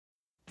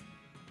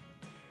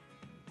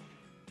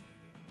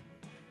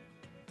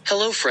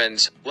Hello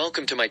friends,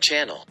 welcome to my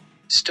channel.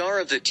 Star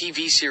of the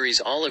TV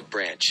series Olive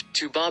Branch,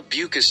 Tuba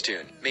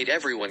Büyüküstün, made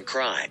everyone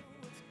cry.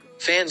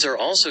 Fans are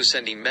also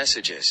sending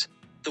messages.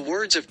 The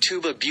words of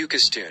Tuba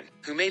Büyüküstün,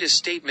 who made a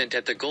statement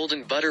at the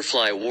Golden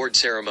Butterfly Award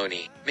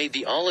ceremony, made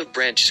the Olive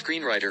Branch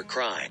screenwriter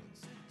cry.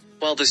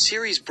 While the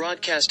series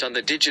broadcast on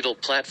the digital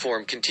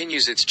platform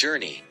continues its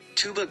journey,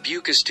 Tuba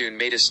Büyüküstün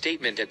made a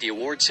statement at the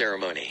award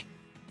ceremony.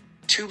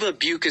 Tuba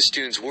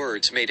Büyüküstün's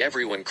words made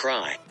everyone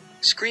cry.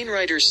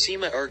 Screenwriter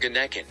Sima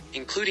Ergeneken,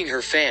 including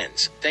her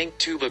fans, thanked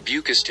Tuba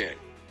Büyüküstün.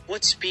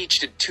 What speech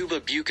did Tuba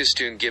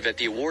Büyüküstün give at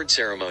the award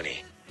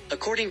ceremony?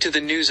 According to the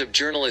news of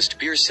journalist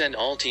Birsen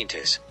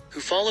Altintas,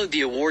 who followed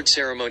the award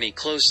ceremony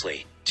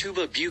closely,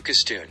 Tuba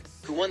Büyüküstün,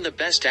 who won the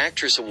Best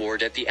Actress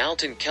award at the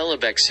Altın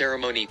Kelebek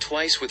ceremony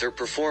twice with her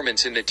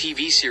performance in the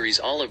TV series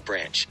Olive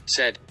Branch,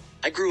 said,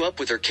 "I grew up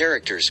with her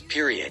characters,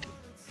 period."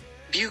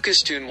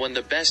 Büyüküstün won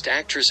the Best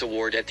Actress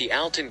award at the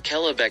Altın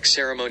Kelebek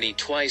ceremony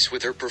twice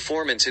with her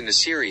performance in the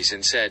series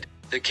and said,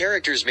 "The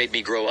characters made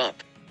me grow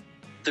up."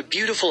 The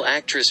beautiful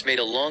actress made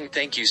a long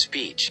thank you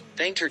speech,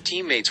 thanked her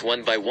teammates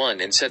one by one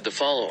and said the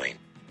following.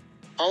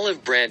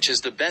 "Olive Branch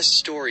is the best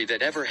story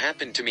that ever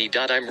happened to me.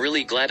 I'm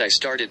really glad I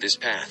started this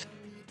path."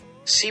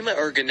 Sima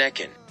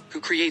Ergeneken, who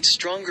creates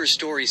stronger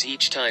stories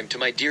each time, to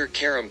my dear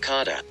Kerem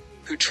Kada,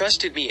 who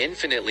trusted me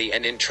infinitely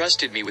and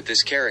entrusted me with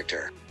this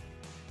character.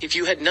 If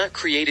you had not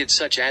created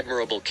such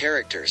admirable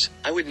characters,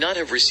 I would not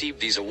have received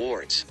these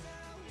awards.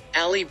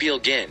 Ali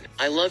Bilgin,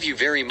 I love you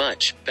very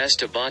much,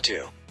 Besta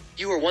Batu.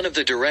 You are one of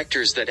the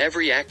directors that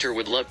every actor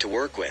would love to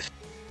work with.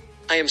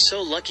 I am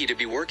so lucky to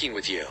be working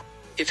with you.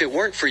 If it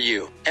weren't for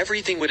you,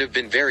 everything would have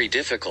been very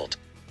difficult.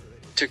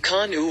 To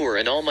Khan Uğur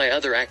and all my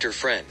other actor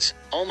friends,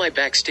 all my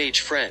backstage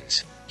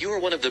friends, you are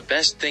one of the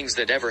best things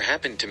that ever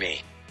happened to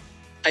me.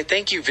 I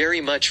thank you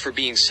very much for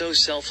being so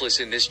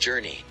selfless in this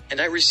journey, and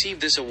I receive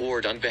this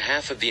award on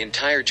behalf of the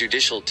entire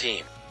judicial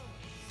team.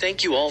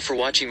 Thank you all for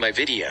watching my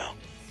video.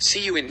 See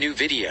you in new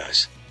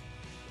videos.